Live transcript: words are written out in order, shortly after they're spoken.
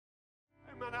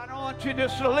want you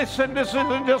just to listen. This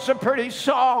isn't just a pretty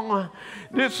song.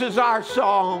 This is our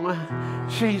song.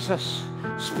 Jesus,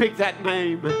 speak that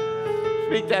name.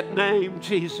 Speak that name,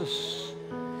 Jesus.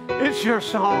 It's your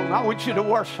song. I want you to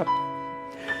worship.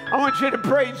 I want you to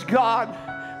praise God.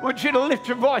 I want you to lift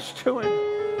your voice to Him.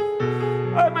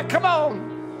 Amen. Come on.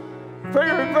 For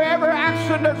every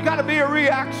action, there's got to be a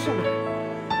reaction.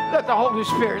 Let the Holy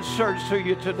Spirit surge through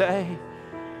you today.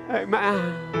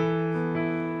 Amen.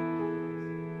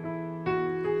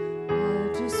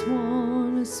 I just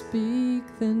want to speak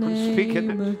the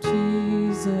name of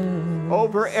Jesus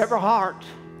over every heart.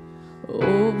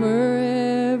 Over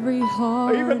every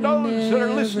heart. Even those that are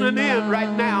listening in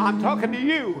right now, I'm talking to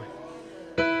you.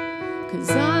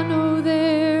 'Cause I know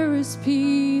there is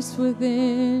peace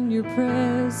within your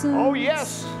presence. Oh,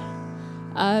 yes.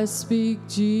 I speak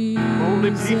Jesus.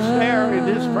 Only peace there in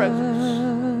His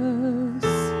presence.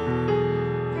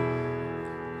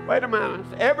 Wait a minute.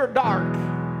 Every dark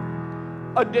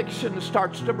addiction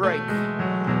starts to break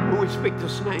when we speak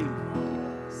this name.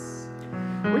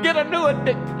 We get a new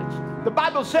addiction. The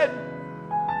Bible said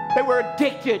they were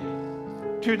addicted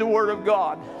to the Word of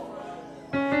God.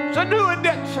 It's a new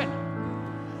addiction.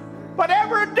 But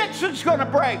every addiction's going to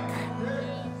break.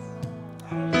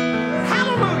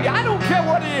 Hallelujah. I don't care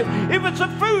what it is. If it's a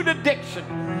food addiction,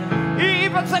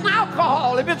 if it's an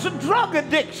alcohol, if it's a drug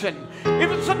addiction, if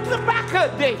it's a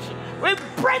tobacco addiction, we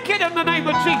break it in the name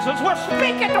of Jesus. We're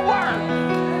speaking the Word.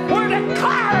 We're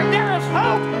declaring there is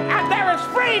hope and there is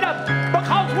freedom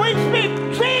because we speak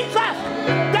Jesus,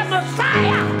 the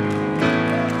Messiah,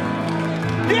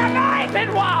 the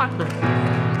Anointed One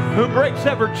who breaks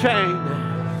every chain.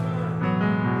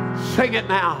 Sing it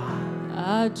now.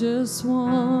 I just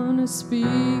want to speak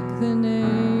the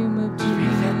name of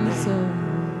Jesus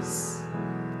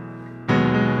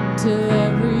till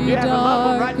every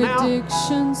dark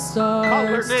addiction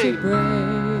starts to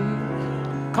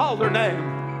break. Call their name.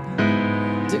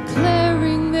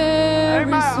 Declaring there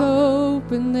is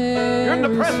hope and there You're in the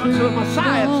presence of the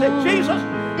Messiah. Say, Jesus,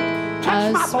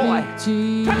 touch my boy.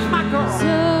 Touch my girl.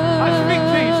 I speak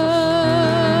Jesus.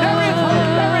 There is hope.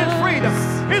 There is freedom.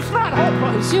 It's not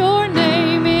hopeless. Your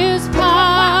name is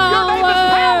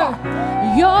power.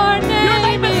 Your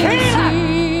name is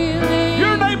healing.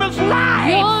 Your name is life.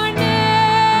 Your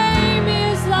name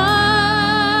is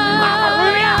life.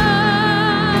 Hallelujah.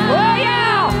 Oh,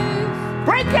 yeah.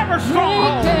 Break every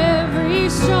stronghold. Break every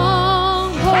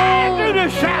stronghold. Shine through the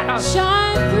shadows.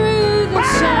 Shine through the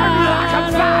shadows. Like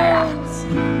a fire.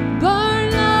 Burn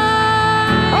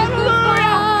like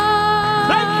Hallelujah.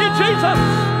 Thank you, Jesus.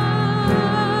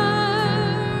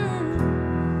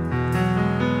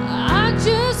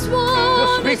 Just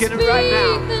want to speak right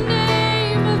now. The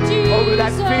name of Jesus over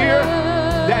that fear,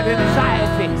 that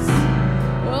anxiety,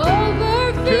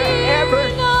 over to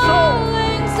every soul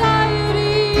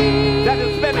anxiety that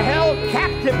has been held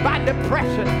captive by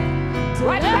depression.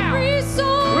 Right now, we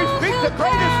speak the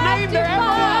greatest name there ever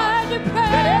was,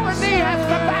 that every knee has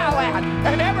to bow at,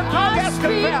 and every tongue has to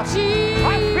confess.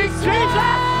 I speak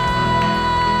Jesus.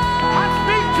 I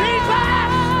speak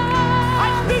Jesus. I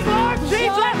speak Lord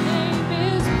Jesus.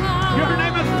 Your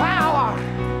name is power.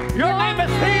 Your name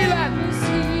is healing.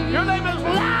 Your name is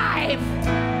life.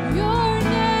 Your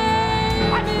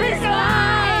name I speak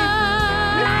life.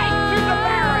 Life to the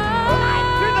barren. Life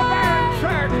to the barren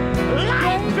church.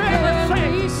 Life to every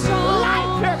saint.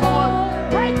 Life to everyone.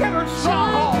 Break every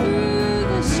stronghold.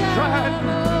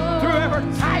 Through every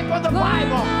type of the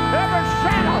Bible. Every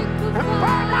shadow. And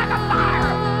burn like a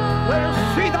fire. Let us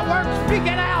see the word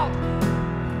speaking out.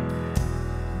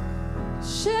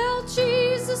 Shout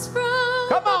Jesus from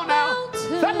Come on now.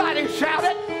 Somebody shout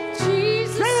it.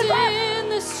 Jesus in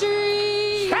the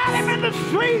street. Shout Him in the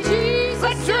street. Jesus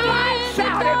Let your light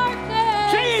shout Him.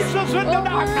 Jesus in the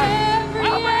darkness.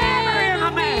 Over every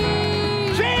enemy.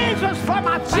 Jesus for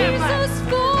my family. Jesus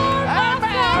for my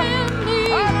family.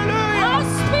 Hallelujah. I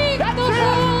speak the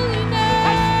holy name.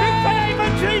 I speak the name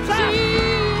of Jesus.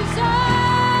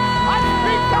 I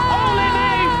speak the holy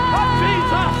name of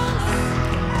Jesus.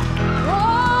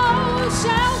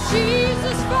 Shout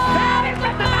Jesus from Shout Him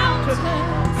in the mountains.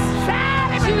 Shout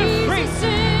Him in the streets.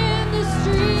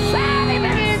 Shout Him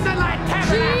in the night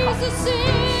tabernacle.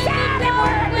 Shout Him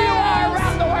wherever you are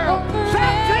around the world.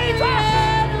 Shout Jesus.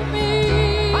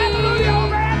 Hallelujah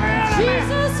over every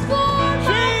enemy.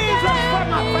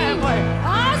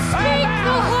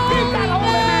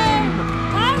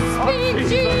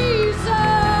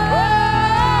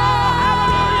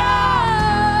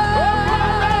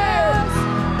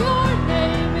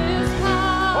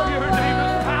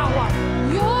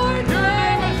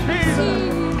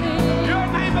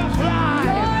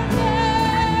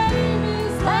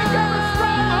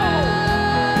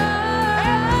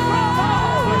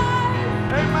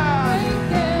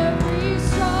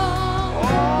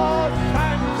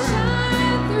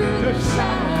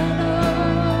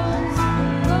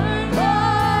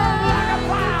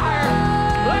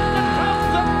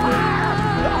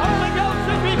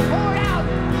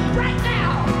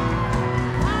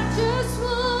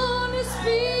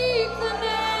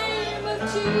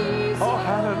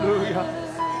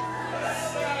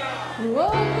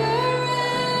 over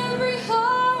every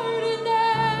heart and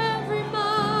every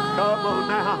mind. Come on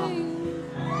now.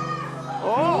 Oh,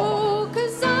 Oh,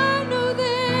 'cause I know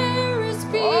there is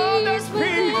peace, there's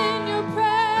peace within your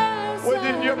presence.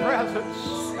 within your presence.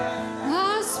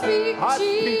 I speak I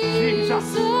speak Jesus.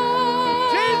 Jesus.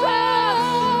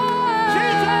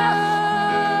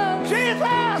 Jesus!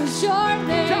 'Cause your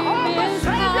name Jehovah is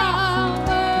Savior!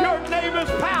 power. Your name is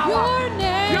power.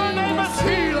 Your name is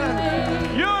healing.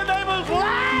 Your name is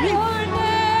life. Your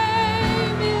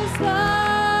name is life.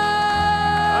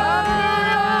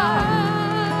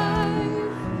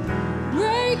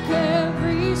 Break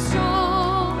every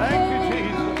stronghold. Thank you,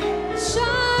 Jesus.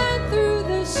 Shine through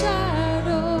the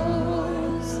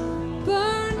shadows.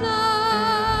 Burn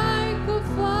like a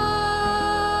fire.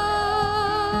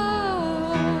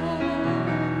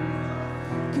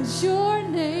 'Cause your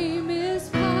name is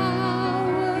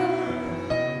power.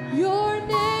 Your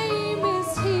name is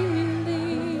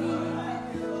healing.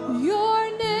 Your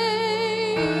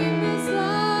name is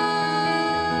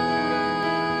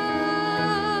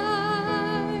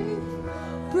life.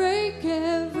 Break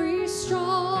every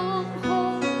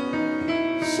stronghold.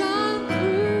 Shine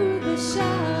through the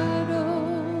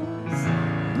shadows.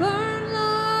 Burn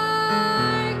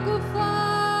like a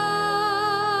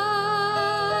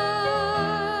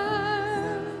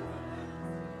fire.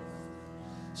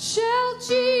 Shout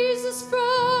Jesus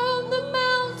from the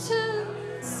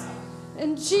mountains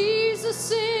and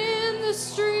Jesus in the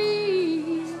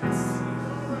streets.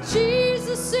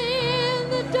 Jesus in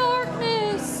the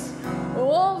darkness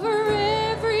over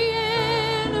every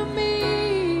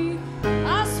enemy.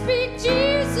 I speak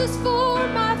Jesus for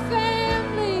my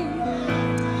family.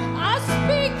 I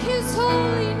speak his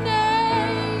holy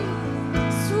name,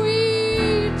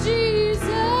 sweet Jesus.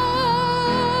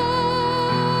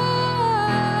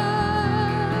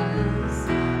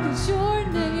 'Cause your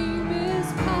name is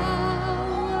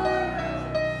power.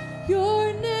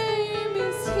 Your name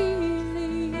is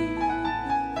healing.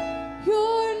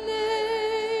 Your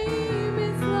name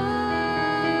is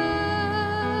life.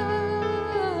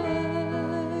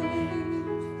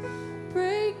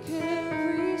 Break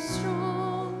every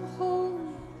stronghold.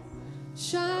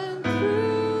 Shine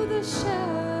through the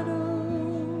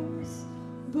shadows.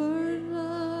 Burn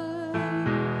like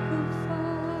a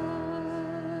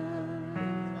fire.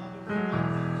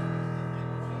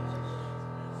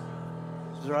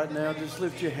 Right now, just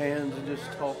lift your hands and just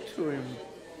talk to him.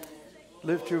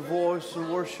 Lift your voice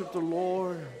and worship the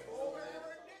Lord.